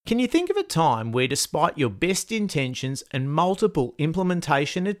Can you think of a time where, despite your best intentions and multiple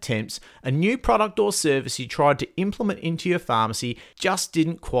implementation attempts, a new product or service you tried to implement into your pharmacy just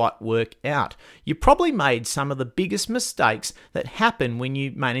didn't quite work out? You probably made some of the biggest mistakes that happen when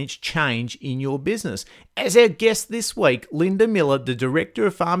you manage change in your business. As our guest this week, Linda Miller, the Director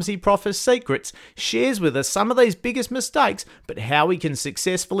of Pharmacy Profit Secrets, shares with us some of these biggest mistakes, but how we can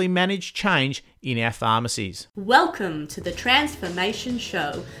successfully manage change in our pharmacies. Welcome to the Transformation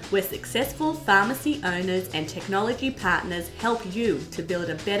Show, where successful pharmacy owners and technology partners help you to build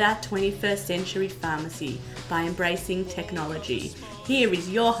a better 21st century pharmacy by embracing technology. Here is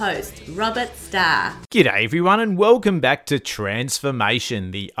your host, Robert Starr. G'day everyone and welcome back to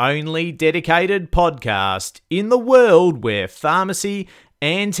Transformation, the only dedicated podcast in the world where pharmacy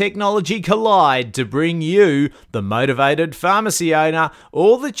and technology collide to bring you, the motivated pharmacy owner,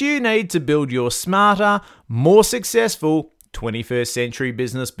 all that you need to build your smarter, more successful 21st century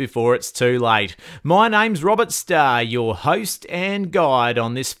business before it's too late. My name's Robert Starr, your host and guide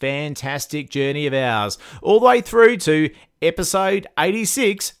on this fantastic journey of ours, all the way through to episode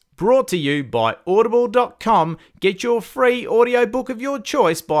 86, brought to you by Audible.com. Get your free audiobook of your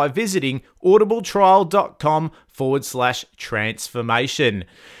choice by visiting audibletrial.com/transformation.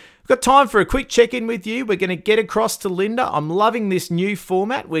 Got time for a quick check-in with you. We're going to get across to Linda. I'm loving this new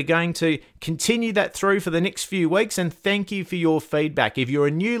format. We're going to continue that through for the next few weeks, and thank you for your feedback. If you're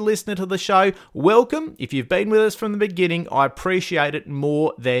a new listener to the show, welcome. If you've been with us from the beginning, I appreciate it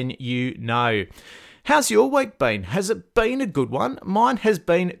more than you know. How's your week been? Has it been a good one? Mine has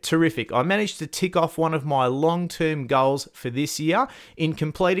been terrific. I managed to tick off one of my long-term goals for this year in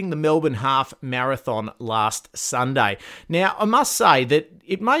completing the Melbourne Half Marathon last Sunday. Now, I must say that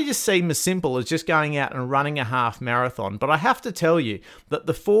it may just seem as simple as just going out and running a half marathon, but I have to tell you that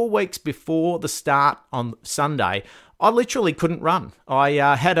the 4 weeks before the start on Sunday, I literally couldn't run. I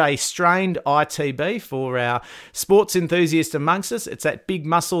had a strained ITB for our sports enthusiasts amongst us. It's that big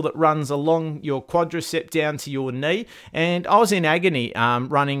muscle that runs along your quadricep down to your knee. And I was in agony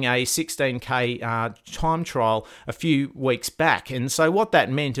running a 16K time trial a few weeks back. And so what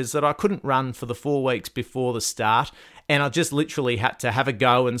that meant is that I couldn't run for the 4 weeks before the start. And I just literally had to have a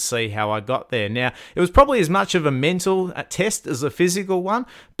go and see how I got there. Now, it was probably as much of a mental test as a physical one,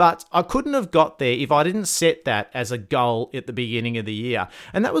 but I couldn't have got there if I didn't set that as a goal at the beginning of the year.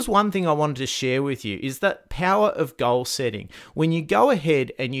 And that was one thing I wanted to share with you, is that power of goal setting. When you go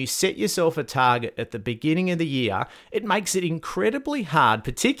ahead and you set yourself a target at the beginning of the year, it makes it incredibly hard,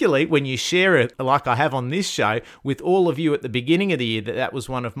 particularly when you share it, like I have on this show, with all of you at the beginning of the year, that was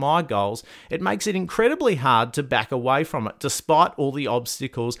one of my goals. It makes it incredibly hard to back away from it, despite all the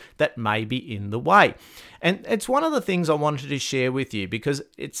obstacles that may be in the way. And it's one of the things I wanted to share with you, because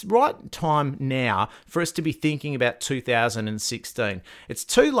it's right time now for us to be thinking about 2016. It's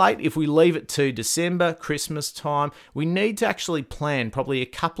too late if we leave it to December, Christmas time. We need to actually plan probably a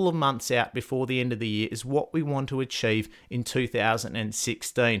couple of months out before the end of the year is what we want to achieve in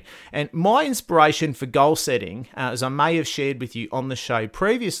 2016. And my inspiration for goal setting, as I may have shared with you on the show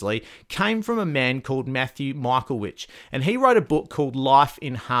previously, came from a man called Matthew Michaelwich. And he wrote a book called Life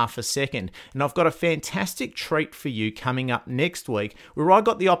in Half a Second. And I've got a fantastic treat for you coming up next week, where I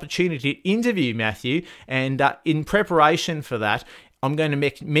got the opportunity to interview Matthew, and in preparation for that, I'm going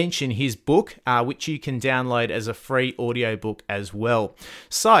to mention his book, which you can download as a free audiobook as well.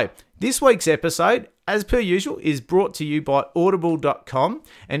 So, this week's episode, as per usual, is brought to you by Audible.com.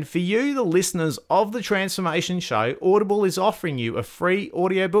 And for you, the listeners of the Transformation Show, Audible is offering you a free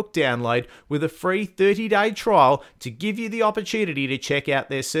audiobook download with a free 30-day trial to give you the opportunity to check out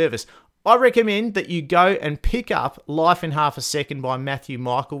their service. I recommend that you go and pick up Life in Half a Second by Matthew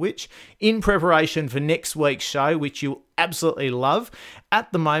Michaelwich in preparation for next week's show, which you'll absolutely love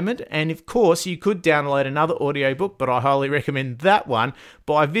at the moment. And of course, you could download another audiobook, but I highly recommend that one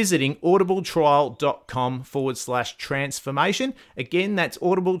by visiting audibletrial.com/transformation. Again, that's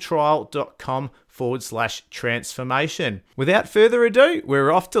audibletrial.com/transformation. Without further ado, we're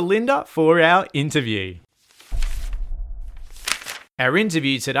off to Linda for our interview. Our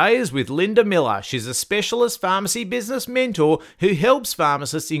interview today is with Linda Miller. She's a specialist pharmacy business mentor who helps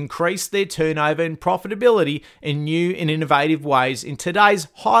pharmacists increase their turnover and profitability in new and innovative ways in today's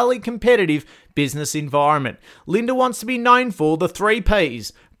highly competitive business environment. Linda wants to be known for the 3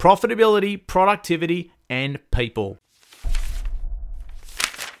 Ps: profitability, productivity, and people.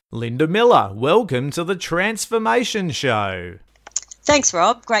 Linda Miller, welcome to the Transformation Show. Thanks,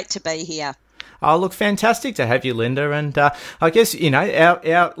 Rob. Great to be here. Oh, look, fantastic to have you, Linda. And I guess,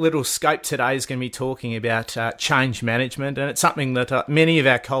 our little scope today is going to be talking about change management. And it's something that many of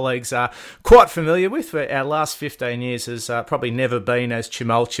our colleagues are quite familiar with. Our last 15 years has probably never been as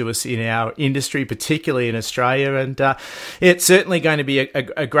tumultuous in our industry, particularly in Australia. And it's certainly going to be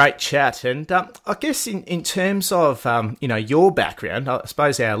a great chat. And I guess in terms of, your background, I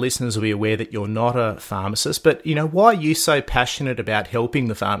suppose our listeners will be aware that you're not a pharmacist. But, why are you so passionate about helping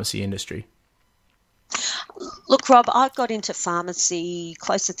the pharmacy industry? Look, Rob, I got into pharmacy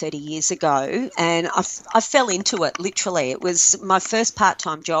close to 30 years ago, and I fell into it literally. It was my first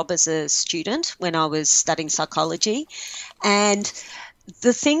part-time job as a student when I was studying psychology. And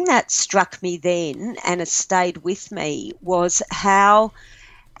the thing that struck me then and has stayed with me was how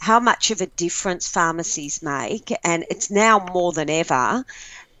much of a difference pharmacies make, and it's now more than ever,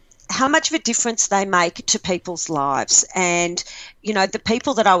 how much of a difference they make to people's lives. And, the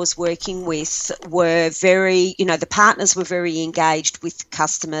people that I was working with were very, the partners were very engaged with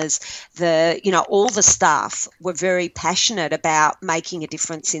customers. All the staff were very passionate about making a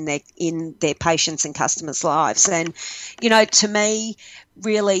difference in their patients' and customers' lives. And, to me,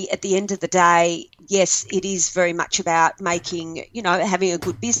 really, at the end of the day, yes, it is very much about making, having a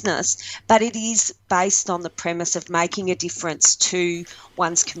good business, but it is based on the premise of making a difference to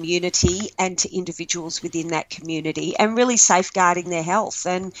one's community and to individuals within that community and really safeguarding their health.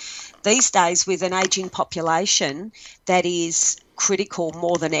 And these days, with an ageing population, that is critical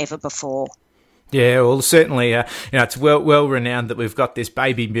more than ever before. Yeah, well, certainly, it's well renowned that we've got this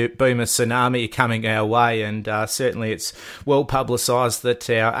baby boomer tsunami coming our way, and certainly it's well publicised that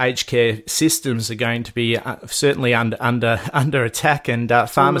our aged care systems are going to be certainly under attack, and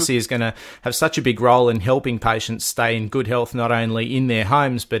pharmacy is going to have such a big role in helping patients stay in good health, not only in their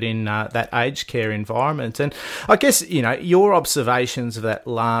homes but in that aged care environment. And I guess your observations of that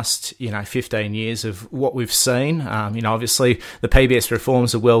last 15 years of what we've seen. Obviously the PBS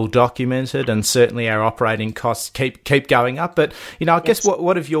reforms are well documented, and certainly our operating costs keep going up. But, I guess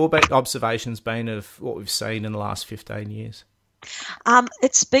what have your observations been of what we've seen in the last 15 years?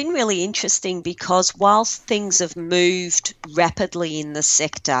 It's been really interesting because whilst things have moved rapidly in the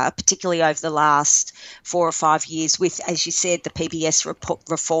sector, particularly over the last 4 or 5 years with, as you said, the PBS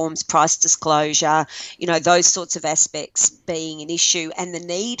reforms, price disclosure, those sorts of aspects being an issue, and the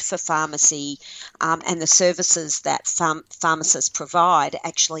need for pharmacy and the services that pharmacists provide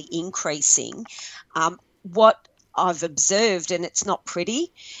actually increasing, what I've observed, and it's not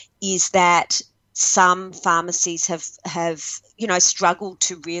pretty, is that some pharmacies have struggled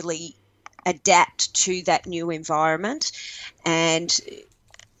to really adapt to that new environment. And,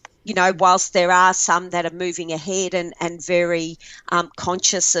 whilst there are some that are moving ahead and very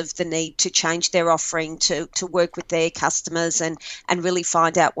conscious of the need to change their offering to work with their customers and really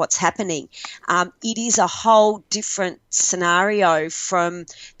find out what's happening, it is a whole different scenario from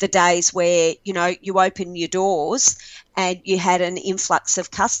the days where, you open your doors and you had an influx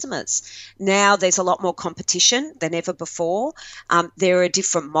of customers. Now there's a lot more competition than ever before. There are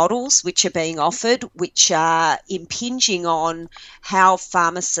different models which are being offered, which are impinging on how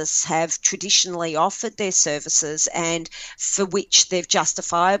pharmacists have traditionally offered their services and for which they've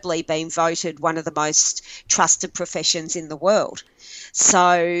justifiably been voted one of the most trusted professions in the world.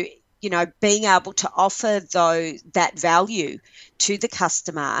 So, being able to offer that value to the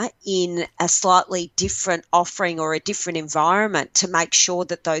customer in a slightly different offering or a different environment to make sure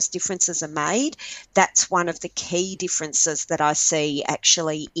that those differences are made, that's one of the key differences that I see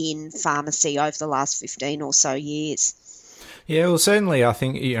actually in pharmacy over the last 15 or so years. Yeah, well, certainly I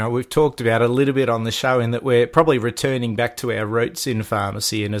think, we've talked about a little bit on the show in that we're probably returning back to our roots in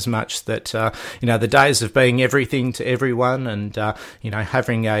pharmacy in as much that, the days of being everything to everyone and,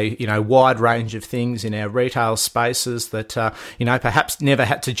 having a, wide range of things in our retail spaces that, perhaps never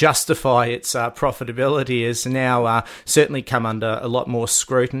had to justify its profitability has now certainly come under a lot more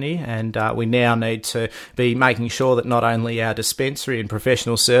scrutiny, and we now need to be making sure that not only our dispensary and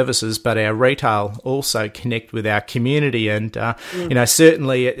professional services but our retail also connect with our community. And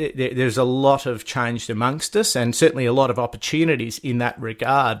certainly there's a lot of change amongst us and certainly a lot of opportunities in that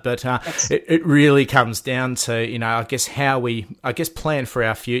regard. But it really comes down to, how we, plan for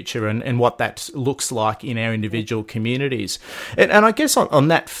our future and what that looks like in our individual communities. And I guess on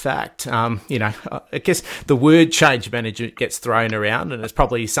that fact, I guess the word change management gets thrown around, and it's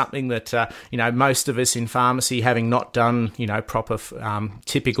probably something that, most of us in pharmacy, having not done, proper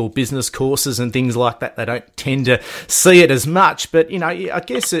typical business courses and things like that, they don't tend to see it as much. But, I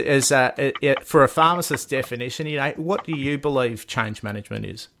guess as for a pharmacist's definition, what do you believe change management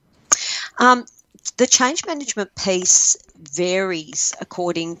is? The change management piece varies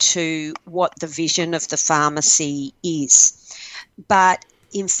according to what the vision of the pharmacy is. But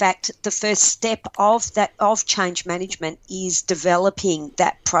in fact, the first step of change management is developing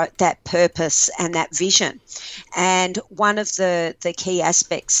that purpose and that vision. And one of the key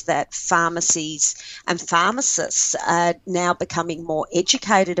aspects that pharmacies and pharmacists are now becoming more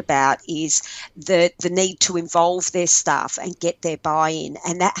educated about is the need to involve their staff and get their buy-in.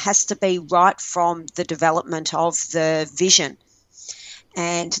 And that has to be right from the development of the vision.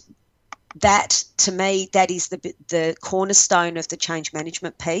 And that, to me, that is the cornerstone of the change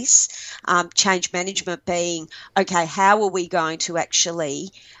management piece. Change management being, okay, how are we going to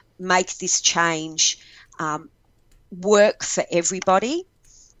actually make this change work for everybody,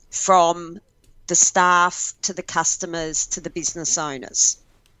 from the staff to the customers to the business owners?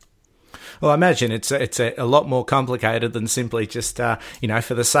 Well, I imagine it's a lot more complicated than simply just, for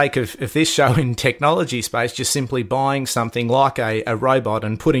the sake of this show in technology space, just simply buying something like a robot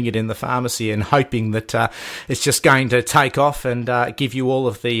and putting it in the pharmacy and hoping that it's just going to take off and give you all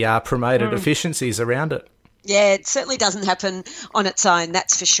of the promoted efficiencies around it. Yeah, it certainly doesn't happen on its own,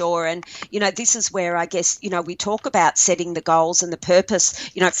 that's for sure. And, this is where I guess, we talk about setting the goals and the purpose,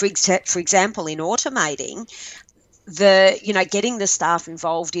 for example, in automating, getting the staff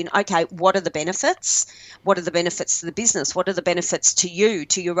involved in, okay, what are the benefits? What are the benefits to the business? What are the benefits to you,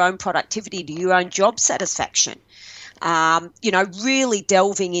 to your own productivity, to your own job satisfaction? Really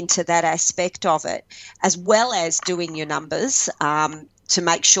delving into that aspect of it, as well as doing your numbers, to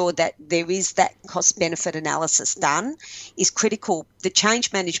make sure that there is that cost-benefit analysis done is critical. The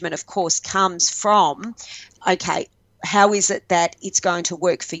change management, of course, comes from, okay, how is it that it's going to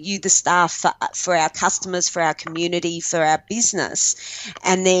work for you, the staff, for our customers, for our community, for our business?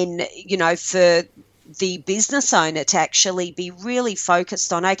 And then, for the business owner to actually be really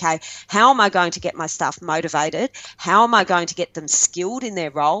focused on, okay, how am I going to get my staff motivated? How am I going to get them skilled in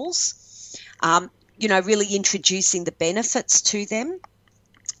their roles? Really introducing the benefits to them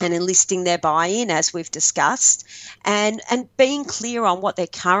and enlisting their buy-in, as we've discussed, and being clear on what their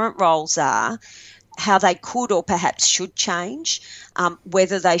current roles are, how they could or perhaps should change,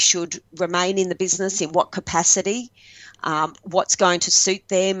 whether they should remain in the business, in what capacity, what's going to suit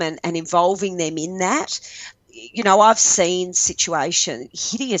them, and involving them in that. I've seen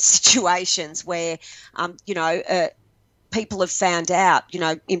hideous situations where, people have found out,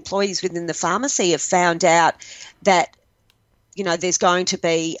 employees within the pharmacy have found out that, there's going to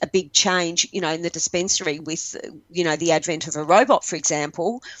be a big change, in the dispensary with, the advent of a robot, for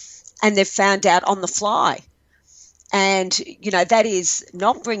example, and they've found out on the fly. And, that is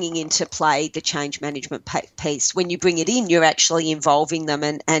not bringing into play the change management piece. When you bring it in, you're actually involving them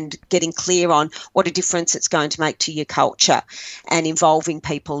and getting clear on what a difference it's going to make to your culture and involving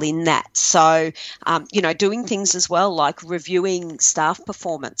people in that. So, doing things as well like reviewing staff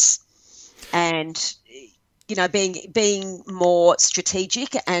performance and, being more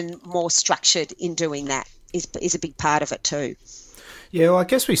strategic and more structured in doing that is a big part of it too. Yeah, well, I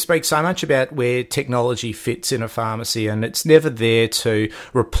guess we speak so much about where technology fits in a pharmacy, and it's never there to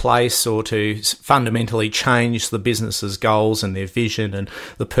replace or to fundamentally change the business's goals and their vision and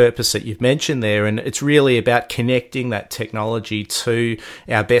the purpose that you've mentioned there. And it's really about connecting that technology to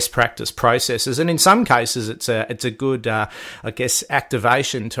our best practice processes. And in some cases, it's a good,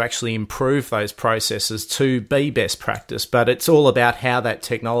 activation to actually improve those processes to be best practice. But it's all about how that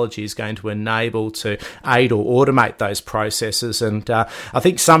technology is going to enable to aid or automate those processes. And I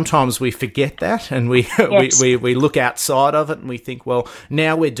think sometimes we forget that, and we look outside of it and we think, well,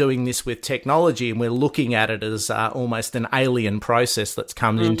 now we're doing this with technology and we're looking at it as almost an alien process that's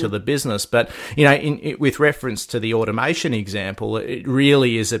come into the business. But, with reference to the automation example, it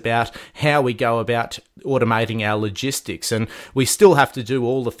really is about how we go about automating our logistics. And we still have to do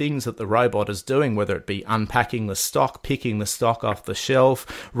all the things that the robot is doing, whether it be unpacking the stock, picking the stock off the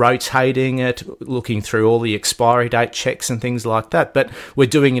shelf, rotating it, looking through all the expiry date checks and things like that. But we're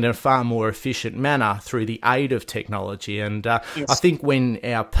doing it in a far more efficient manner through the aid of technology. And yes. I think when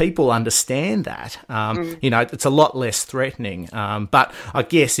our people understand that, it's a lot less threatening. But I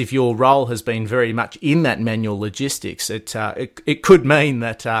guess if your role has been very much in that manual logistics, it could mean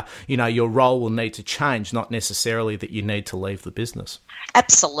that, your role will need to change, not necessarily that you need to leave the business.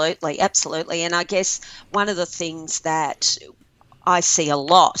 Absolutely. And I guess one of the things that I see a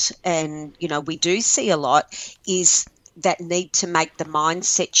lot, and, we do see a lot, is that need to make the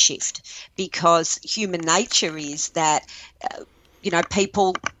mindset shift, because human nature is that,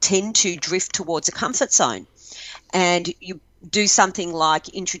 people tend to drift towards a comfort zone, and do something like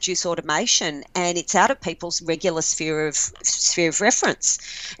introduce automation, and it's out of people's regular sphere of reference,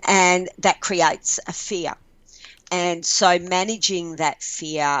 and that creates a fear. And so managing that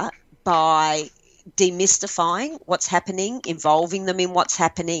fear by demystifying what's happening, involving them in what's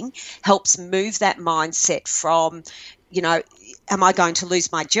happening, helps move that mindset from, am I going to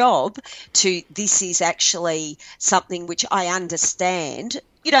lose my job, to this is actually something which I understand.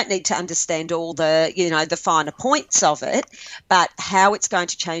 You don't need to understand all the, the finer points of it, but how it's going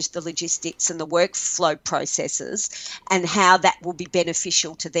to change the logistics and the workflow processes, and how that will be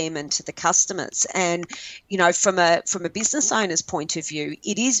beneficial to them and to the customers. And, from a business owner's point of view,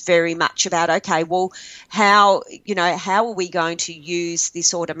 it is very much about, okay, well, how are we going to use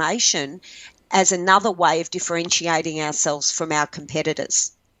this automation as another way of differentiating ourselves from our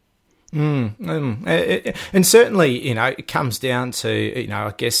competitors? And certainly, it comes down to,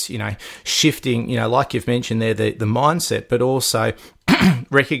 I guess, shifting, like you've mentioned there, the mindset, but also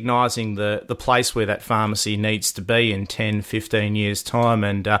recognising the place where that pharmacy needs to be in 10, 15 years' time,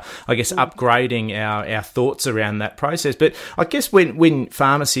 and I guess upgrading our thoughts around that process. But I guess when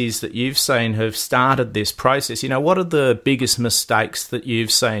pharmacies that you've seen have started this process, what are the biggest mistakes that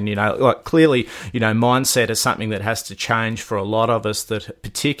you've seen? Like clearly, mindset is something that has to change for a lot of us that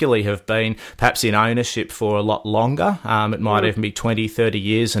particularly have been perhaps in ownership for a lot longer. It might even be 20, 30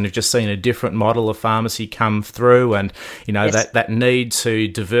 years and have just seen a different model of pharmacy come through, and, yes, that need to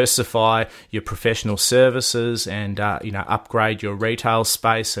diversify your professional services and upgrade your retail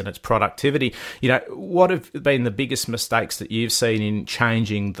space and its productivity. What have been the biggest mistakes that you've seen in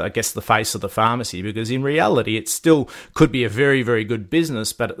changing, I guess, the face of the pharmacy? Because in reality, it still could be a very, very good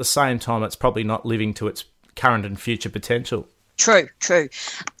business, but at the same time, it's probably not living to its current and future potential. True.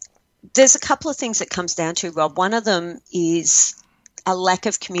 There's a couple of things that comes down to, Rob. One of them is a lack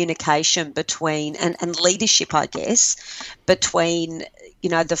of communication between and leadership, I guess, between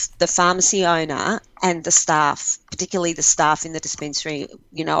the pharmacy owner and the staff, particularly the staff in the dispensary.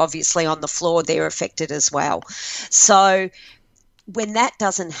 Obviously on the floor they're affected as well. So when that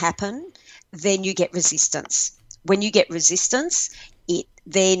doesn't happen, then you get resistance. When you get resistance, it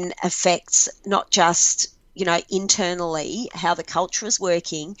then affects not just internally how the culture is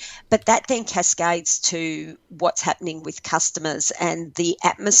working, but that then cascades to what's happening with customers and the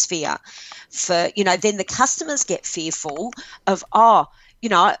atmosphere for, then the customers get fearful of,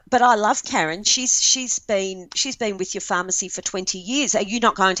 but I love Karen. She's been with your pharmacy for 20 years. Are you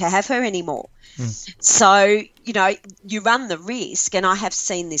not going to have her anymore? So, you run the risk, and I have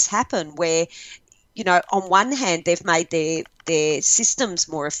seen this happen where, on one hand, they've made their systems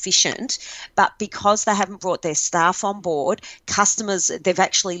more efficient, but because they haven't brought their staff on board, they've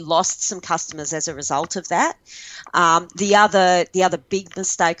actually lost some customers as a result of that. The other big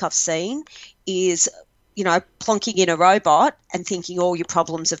mistake I've seen is, plonking in a robot and thinking all your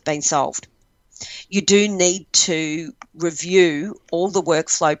problems have been solved. You do need to review all the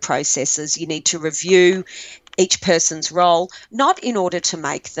workflow processes. You need to review each person's role, not in order to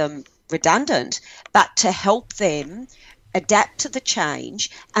make them redundant, but to help them adapt to the change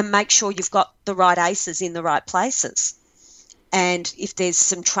and make sure you've got the right aces in the right places. And if there's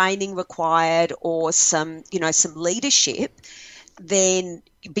some training required or some leadership, then,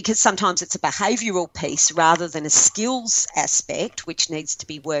 because sometimes it's a behavioural piece rather than a skills aspect which needs to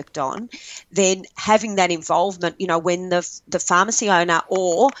be worked on, then having that involvement, when the pharmacy owner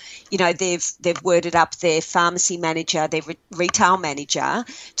or, they've worded up their pharmacy manager, their retail manager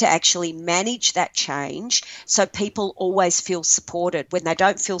to actually manage that change, so people always feel supported. When they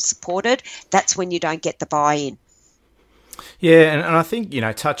don't feel supported, that's when you don't get the buy-in. Yeah, and I think,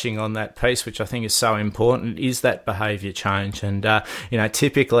 touching on that piece, which I think is so important, is that behaviour change. And,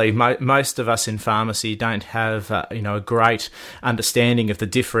 typically most of us in pharmacy don't have, a great understanding of the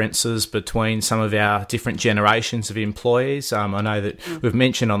differences between some of our different generations of employees. I know that we've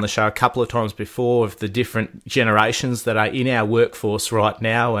mentioned on the show a couple of times before of the different generations that are in our workforce right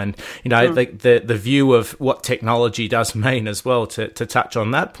now, and, the view of what technology does mean as well, to touch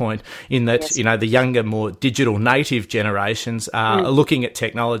on that point, in that, yes, the younger, more digital native generations are looking at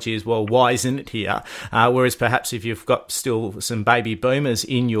technology as well. Why isn't it here? Whereas perhaps if you've got still some baby boomers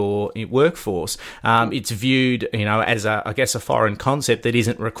in your workforce, it's viewed, as a foreign concept that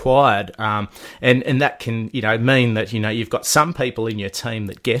isn't required. And that can, mean that, you've got some people in your team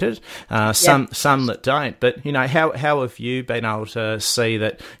that get it, some that don't. But, how have you been able to see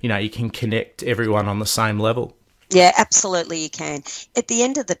that, you can connect everyone on the same level? Yeah, absolutely you can. At the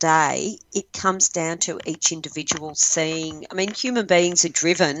end of the day, it comes down to each individual seeing, human beings are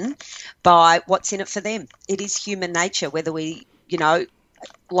driven by what's in it for them. It is human nature, whether we,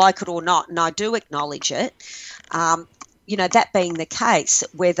 like it or not, and I do acknowledge it. that being the case,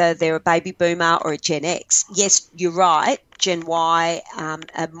 whether they're a baby boomer or a Gen X, yes, you're right, Gen Y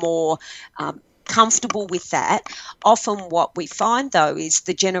are more comfortable with that. Often what we find, though, is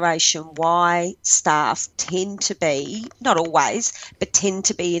the Generation Y staff tend to be, not always, but tend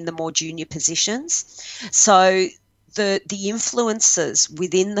to be in the more junior positions. So the influencers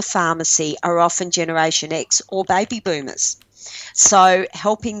within the pharmacy are often Generation X or baby boomers. So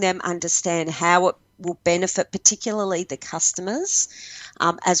helping them understand how it will benefit particularly the customers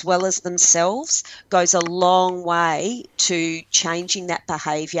as well as themselves goes a long way to changing that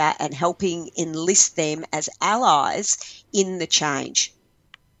behaviour and helping enlist them as allies in the change.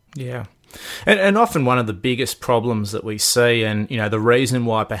 Yeah. And often one of the biggest problems that we see, and the reason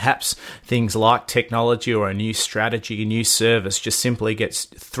why perhaps things like technology or a new strategy, a new service just simply gets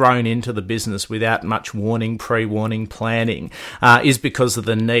thrown into the business without much warning, pre-warning, planning, is because of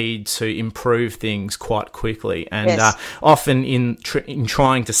the need to improve things quite quickly. And yes. Often in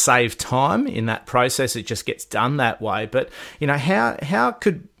trying to save time in that process, it just gets done that way. But how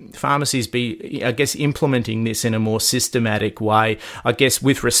could pharmacies be, I guess, implementing this in a more systematic way, I guess,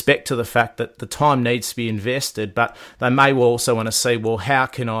 with respect to the fact that the time needs to be invested, but they may well also want to see, well, how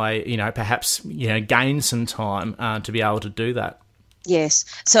can I, perhaps, gain some time to be able to do that? Yes.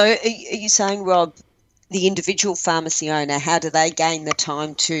 So are you saying, Rob, the individual pharmacy owner, how do they gain the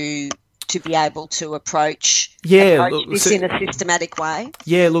time to be able to approach this in a systematic way?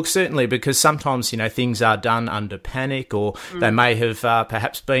 Yeah, look, certainly, because sometimes, things are done under panic, or they may have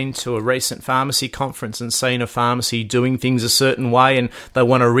perhaps been to a recent pharmacy conference and seen a pharmacy doing things a certain way, and they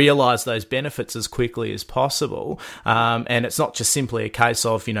want to realise those benefits as quickly as possible. And it's not just simply a case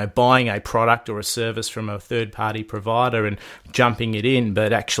of, buying a product or a service from a third-party provider and jumping it in,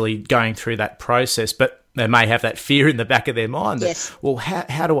 but actually going through that process. But they may have that fear in the back of their mind that, yes. well,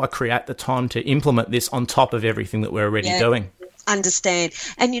 how do I create the time to implement this on top of everything that we're already doing? Understand.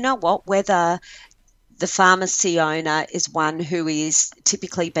 And you know what? Whether the pharmacy owner is one who is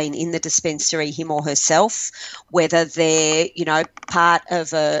typically been in the dispensary, him or herself, whether they're, part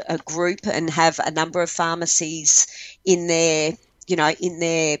of a group and have a number of pharmacies in their, in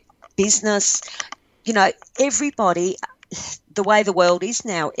their business, everybody, the way the world is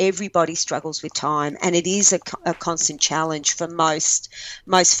now, everybody struggles with time, and it is a constant challenge for most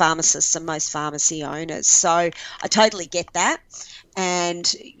pharmacists and most pharmacy owners. So I totally get that.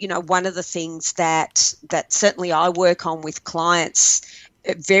 And, one of the things that certainly I work on with clients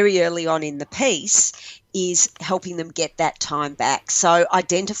very early on in the piece is helping them get that time back. So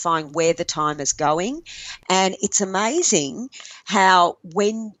identifying where the time is going. And it's amazing how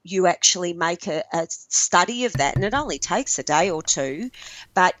when you actually make a study of that, and it only takes a day or two,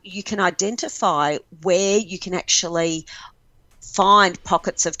 but you can identify where you can actually find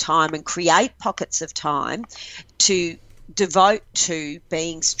pockets of time and create pockets of time to devote to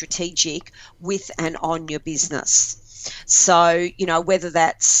being strategic with and on your business. So, whether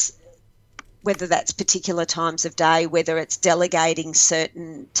that's particular times of day, whether it's delegating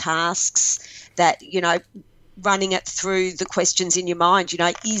certain tasks that, running it through the questions in your mind,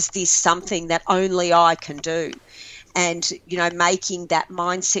 is this something that only I can do? And, making that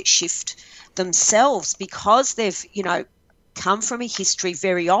mindset shift themselves because they've, come from a history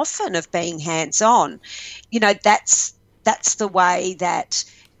very often of being hands-on. That's the way that,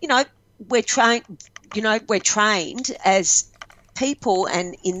 we're trained as people,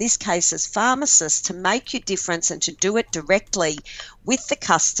 and in this case as pharmacists, to make your difference and to do it directly with the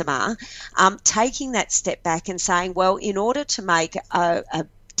customer, taking that step back and saying, well, in order to make a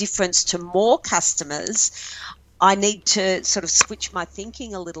difference to more customers, I need to sort of switch my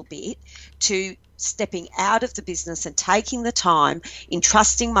thinking a little bit to stepping out of the business and taking the time,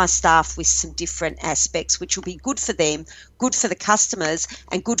 entrusting my staff with some different aspects, which will be good for them, good for the customers,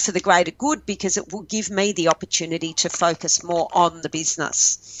 and good for the greater good, because it will give me the opportunity to focus more on the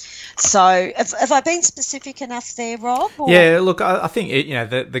business. So have I been specific enough there, Rob? Or? Yeah, look, I think,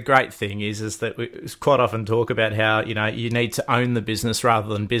 the great thing is that we quite often talk about how, you need to own the business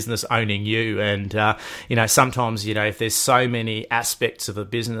rather than business owning you. And, sometimes, if there's so many aspects of a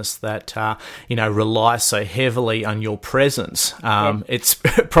business that, rely so heavily on your presence, it's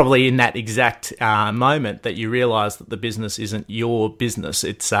probably in that exact moment that you realise that the business isn't your business.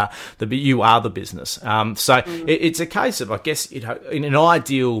 It's you are the business. It's a case of, I guess, in an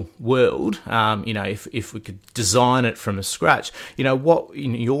ideal world, if we could design it from scratch, what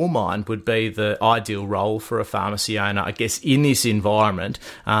in your mind would be the ideal role for a pharmacy owner, I guess, in this environment,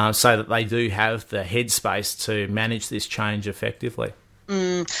 so that they do have the headspace to manage this change effectively?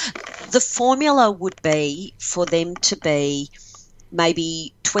 The formula would be for them to be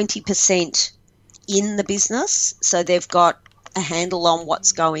maybe 20% in the business, so they've got a handle on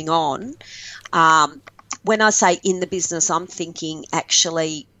what's going on. When I say in the business, I'm thinking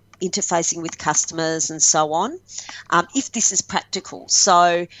actually interfacing with customers and so on, if this is practical.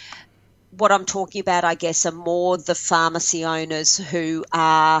 So what I'm talking about, I guess, are more the pharmacy owners who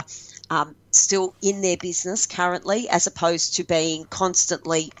are still in their business currently, as opposed to being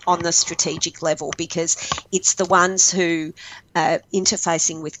constantly on the strategic level, because it's the ones who are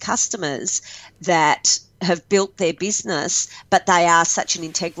interfacing with customers that have built their business, but they are such an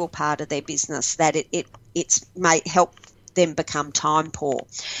integral part of their business that it may help them become time poor.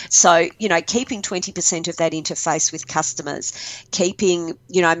 So, keeping 20% of that interface with customers, keeping,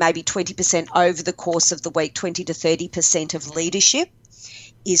 maybe 20% over the course of the week, 20 to 30% of leadership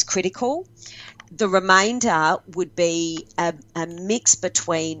is critical. The remainder would be a mix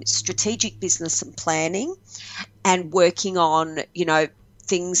between strategic business and planning and working on,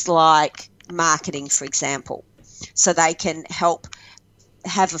 things like marketing, for example, so they can help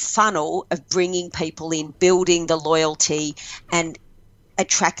have a funnel of bringing people in, building the loyalty and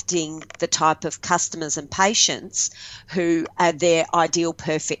attracting the type of customers and patients who are their ideal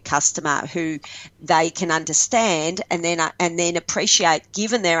perfect customer, who they can understand and then appreciate,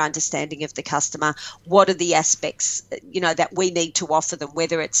 given their understanding of the customer, what are the aspects that we need to offer them,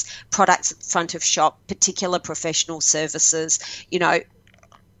 whether it's products at front of shop, particular professional services,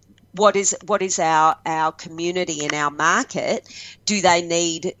 what is our community and our market? Do they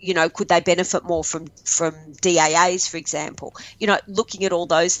need, could they benefit more from DAAs, for example? Looking at all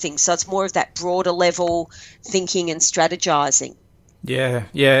those things. So it's more of that broader level thinking and strategizing. Yeah.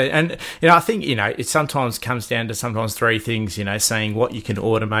 And, I think, it sometimes comes down to sometimes three things, saying what you can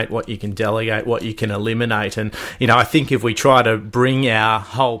automate, what you can delegate, what you can eliminate. And, I think if we try to bring our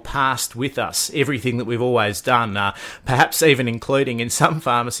whole past with us, everything that we've always done, perhaps even including in some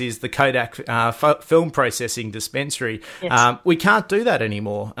pharmacies, the Kodak film processing dispensary, yes. We can't do that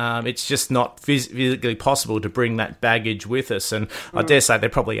anymore. It's just not physically possible to bring that baggage with us. And I dare say there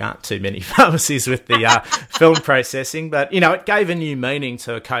probably aren't too many pharmacies with the film processing, but, it gave a new meaning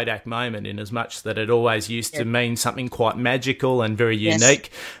to a Kodak moment, in as much that it always used to mean something quite magical and very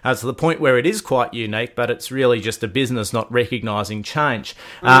unique, to the point where it is quite unique, but it's really just a business not recognising change.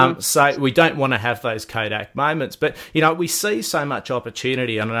 So we don't want to have those Kodak moments. But, we see so much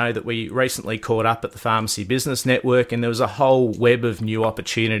opportunity. And I know that we recently caught up at the Pharmacy Business Network, and there was a whole web of new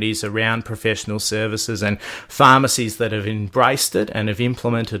opportunities around professional services and pharmacies that have embraced it and have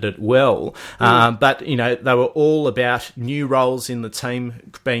implemented it well. But, they were all about new roles in the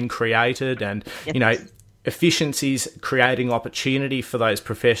team being created and, efficiencies, creating opportunity for those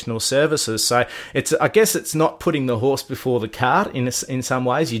professional services. So I guess it's not putting the horse before the cart in some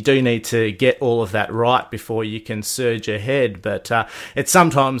ways. You do need to get all of that right before you can surge ahead. But it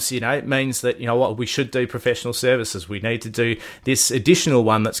sometimes, it means that, we should do professional services. We need to do this additional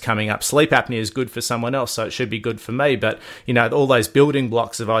one that's coming up. Sleep apnea is good for someone else, so it should be good for me. But, all those building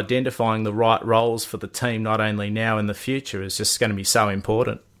blocks of identifying the right roles for the team, not only now in the future, is just going to be so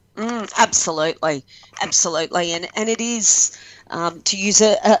important. Absolutely. And it is, to use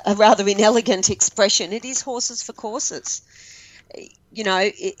a rather inelegant expression, it is horses for courses.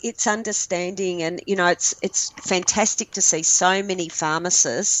 It's understanding, and, it's fantastic to see so many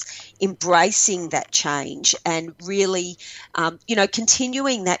pharmacists embracing that change and really,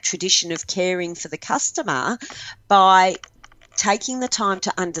 continuing that tradition of caring for the customer by taking the time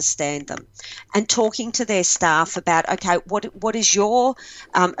to understand them and talking to their staff about, okay, what is your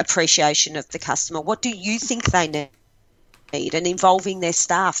appreciation of the customer? What do you think they need? And involving their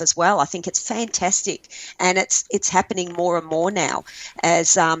staff as well. I think it's fantastic, and it's happening more and more now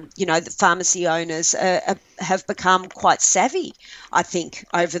as the pharmacy owners have become quite savvy, I think,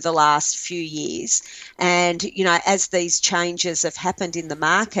 over the last few years. And as these changes have happened in the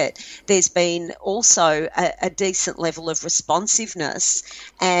market, there's been also a decent level of responsiveness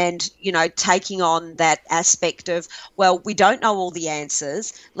and taking on that aspect of, well, we don't know all the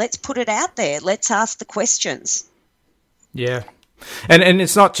answers, let's put it out there, let's ask the questions. Yeah. And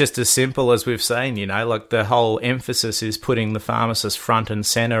it's not just as simple as we've seen, like the whole emphasis is putting the pharmacist front and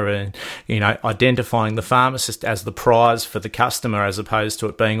centre and, identifying the pharmacist as the prize for the customer as opposed to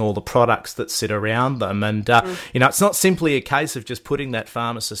it being all the products that sit around them. And, it's not simply a case of just putting that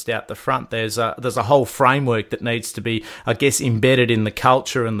pharmacist out the front. There's a whole framework that needs to be, I guess, embedded in the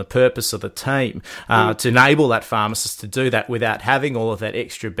culture and the purpose of the team to enable that pharmacist to do that without having all of that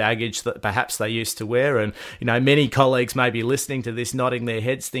extra baggage that perhaps they used to wear. And, many colleagues may be listening to to this nodding their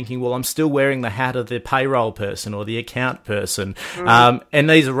heads thinking, well, I'm still wearing the hat of the payroll person or the account person. And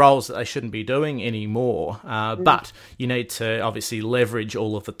these are roles that they shouldn't be doing anymore. But you need to obviously leverage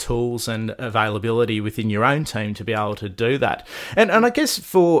all of the tools and availability within your own team to be able to do that. And I guess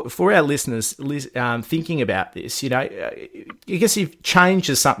for our listeners thinking about this, I guess if change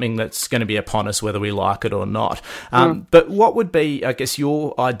is something that's going to be upon us, whether we like it or not. But what would be, I guess,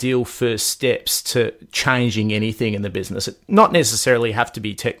 your ideal first steps to changing anything in the business? It not necessarily have to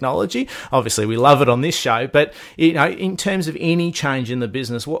be technology. Obviously, we love it on this show, but in terms of any change in the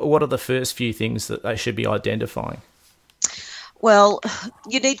business, what are the first few things that they should be identifying? Well,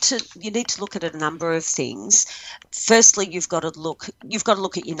 you need to look at a number of things. Firstly, you've got to look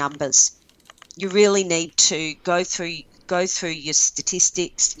at your numbers. You really need to go through your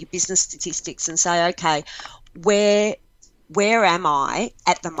statistics, your business statistics, and say, okay, where am I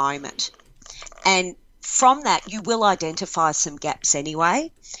at the moment? And from that, you will identify some gaps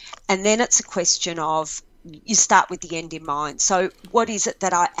anyway. And then it's a question of, you start with the end in mind. So what is it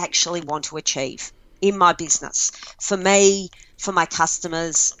that I actually want to achieve in my business? For me, for my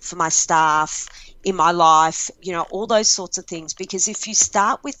customers, for my staff, in my life, all those sorts of things. Because if you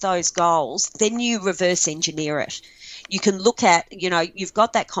start with those goals, then you reverse engineer it. You can look at, you've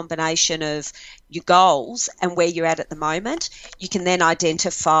got that combination of your goals and where you're at the moment. You can then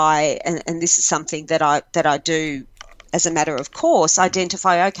identify, and this is something that I do as a matter of course,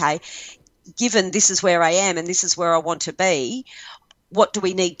 identify, okay, given this is where I am and this is where I want to be, what do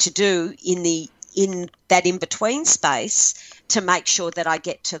we need to do in that in-between space to make sure that I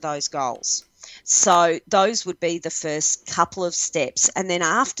get to those goals? So those would be the first couple of steps. And then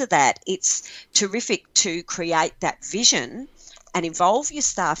after that, it's terrific to create that vision and involve your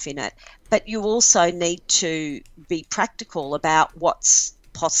staff in it. But you also need to be practical about what's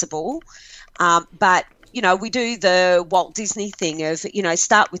possible. But we do the Walt Disney thing of,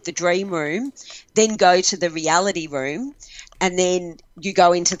 start with the dream room, then go to the reality room, and then you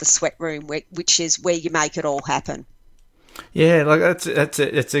go into the sweat room, which is where you make it all happen. Yeah,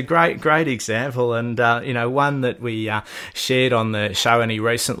 it's a great example, and one that we shared on the show only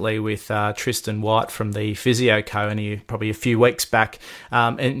recently with Tristan White from the Physio Co. only probably a few weeks back,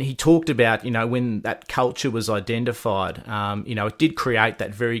 and he talked about when that culture was identified, it did create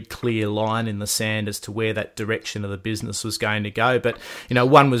that very clear line in the sand as to where that direction of the business was going to go. But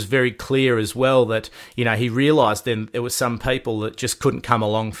one was very clear as well that he realised then there were some people that just couldn't come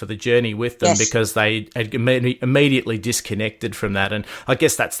along for the journey with them because they had immediately disconnected from that. And I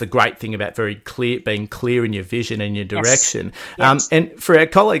guess that's the great thing about being clear in your vision and your direction. Yes. And for our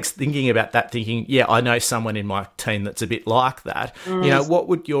colleagues thinking about that, thinking, I know someone in my team that's a bit like that, what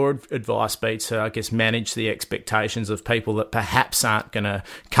would your advice be to, I guess, manage the expectations of people that perhaps aren't going to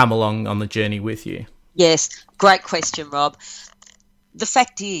come along on the journey with you? Yes, great question, Rob. The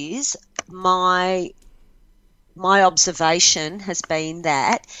fact is, my observation has been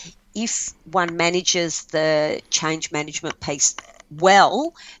that if one manages the change management piece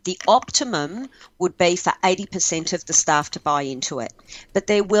well, the optimum would be for 80% of the staff to buy into it. But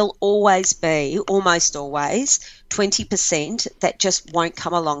there will always be, almost always, 20% that just won't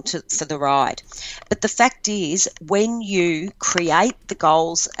come along for the ride. But the fact is, when you create the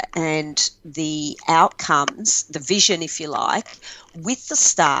goals and the outcomes, the vision, if you like, with the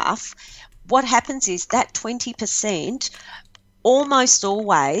staff, what happens is that 20% almost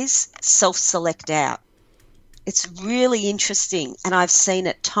always self-select out. It's really interesting, and I've seen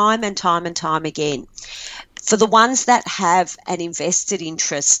it time and time and time again. For the ones that have an invested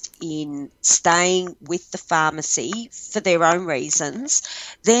interest in staying with the pharmacy for their own reasons,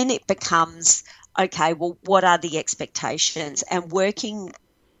 then it becomes, okay, well, what are the expectations? And working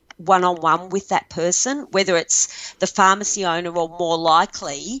one-on-one with that person, whether it's the pharmacy owner or more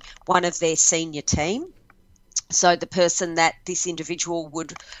likely one of their senior team. So the person that this individual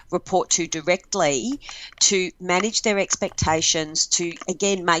would report to directly, to manage their expectations, to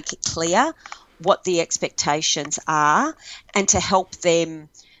again make it clear what the expectations are, and to help them,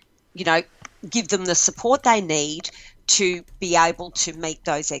 give them the support they need to be able to meet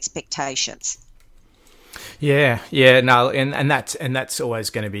those expectations. And that's always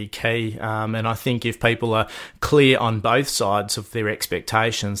going to be key. And I think if people are clear on both sides of their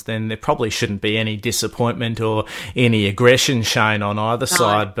expectations, then there probably shouldn't be any disappointment or any aggression shown on either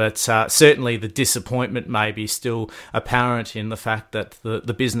side. But certainly the disappointment may be still apparent in the fact that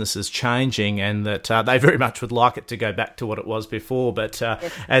the business is changing and that they very much would like it to go back to what it was before. But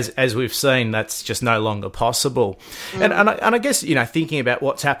as we've seen, that's just no longer possible. And I guess thinking about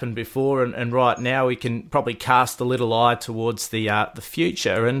what's happened before and right now, we can probably cast a little eye towards the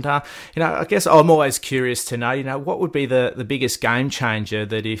future. And I guess I'm always curious to know, what would be the biggest game changer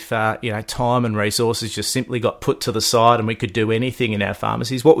that if time and resources just simply got put to the side and we could do anything in our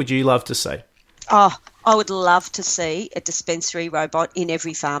pharmacies? What would you love to see? Oh, I would love to see a dispensary robot in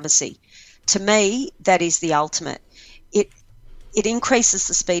every pharmacy. To me, that is the ultimate. It increases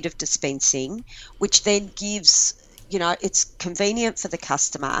the speed of dispensing, which then gives, it's convenient for the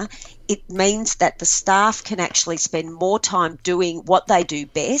customer. It means that the staff can actually spend more time doing what they do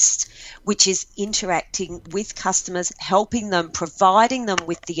best, which is interacting with customers, helping them, providing them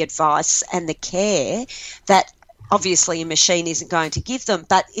with the advice and the care that obviously a machine isn't going to give them,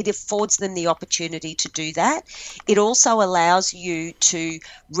 but it affords them the opportunity to do that. It also allows you to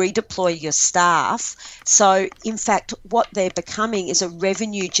redeploy your staff. So, in fact, what they're becoming is a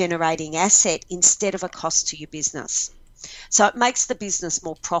revenue generating asset instead of a cost to your business. So it makes the business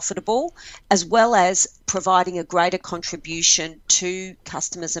more profitable, as well as providing a greater contribution to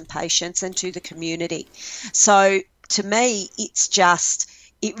customers and patients and to the community. So to me,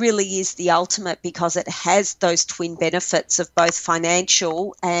 it really is the ultimate, because it has those twin benefits of both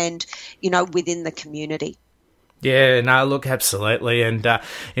financial and, within the community. Yeah, no, look, absolutely. And,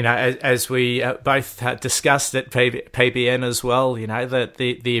 as we both discussed at PBN as well, that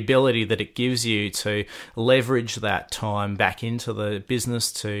the ability that it gives you to leverage that time back into the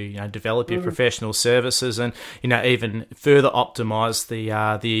business to, develop your professional services and, even further optimize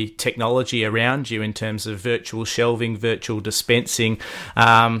the technology around you in terms of virtual shelving, virtual dispensing,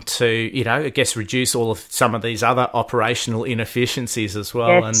 to, I guess, reduce all of some of these other operational inefficiencies as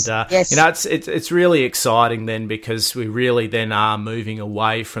well. Yes. And, yes. It's really exciting then, because we really then are moving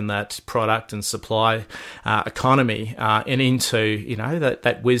away from that product and supply economy and into,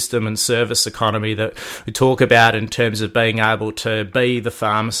 that wisdom and service economy that we talk about in terms of being able to be the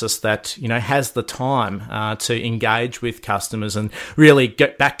pharmacist that, has the time to engage with customers and really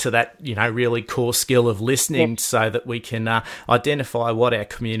get back to that, really core skill of listening, so that we can identify what our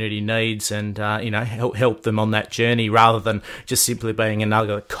community needs and, help them on that journey, rather than just simply being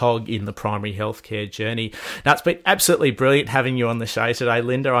another cog in the primary healthcare journey. Now, it's been absolutely brilliant having you on the show today,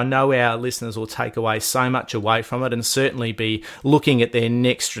 Linda. I know our listeners will take away so much away from it, and certainly be looking at their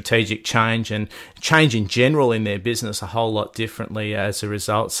next strategic change and change in general in their business a whole lot differently as a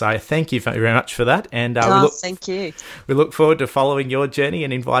result. So thank you very much for that. And thank you. We look forward to following your journey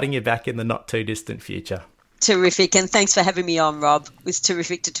and inviting you back in the not too distant future. Terrific. And thanks for having me on, Rob. It was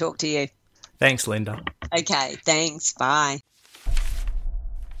terrific to talk to you. Thanks, Linda. Okay, thanks. Bye.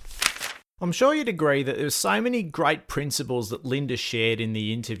 I'm sure you'd agree that there's so many great principles that Linda shared in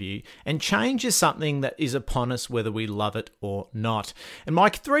the interview, and change is something that is upon us whether we love it or not. And my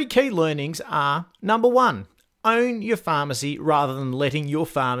 3 key learnings are: number 1, own your pharmacy rather than letting your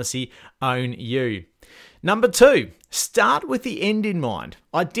pharmacy own you. Number 2, start with the end in mind.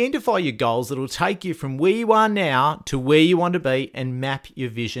 Identify your goals that will take you from where you are now to where you want to be, and map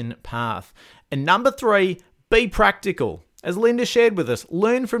your vision path. And number 3, be practical. As Linda shared with us,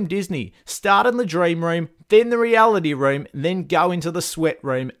 learn from Disney. Start in the dream room, then the reality room, then go into the sweat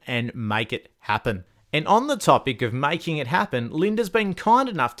room and make it happen. And on the topic of making it happen, Linda's been kind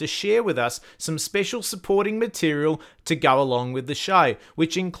enough to share with us some special supporting material to go along with the show,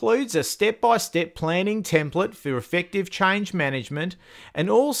 which includes a step-by-step planning template for effective change management, and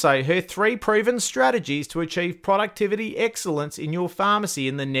also her 3 proven strategies to achieve productivity excellence in your pharmacy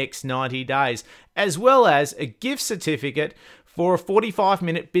in the next 90 days, as well as a gift certificate for a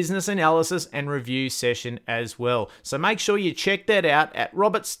 45-minute business analysis and review session as well. So make sure you check that out at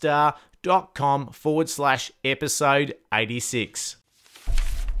robertstar.com/episode 86.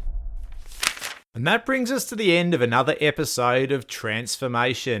 And that brings us to the end of another episode of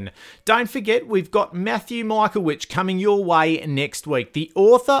Transformation. Don't forget, we've got Matthew Michaelwich coming your way next week, the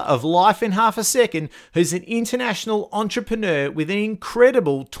author of Life in Half a Second, who's an international entrepreneur with an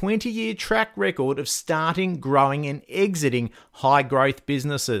incredible 20-year track record of starting, growing, and exiting high-growth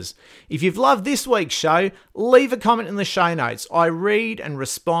businesses. If you've loved this week's show, leave a comment in the show notes. I read and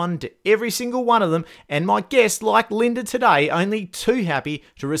respond to every single one of them, and my guest, like Linda today, only too happy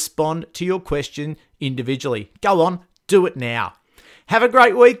to respond to your question individually. Go on, do it now. Have a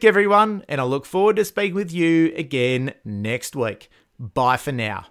great week, everyone, and I look forward to speaking with you again next week. Bye for now.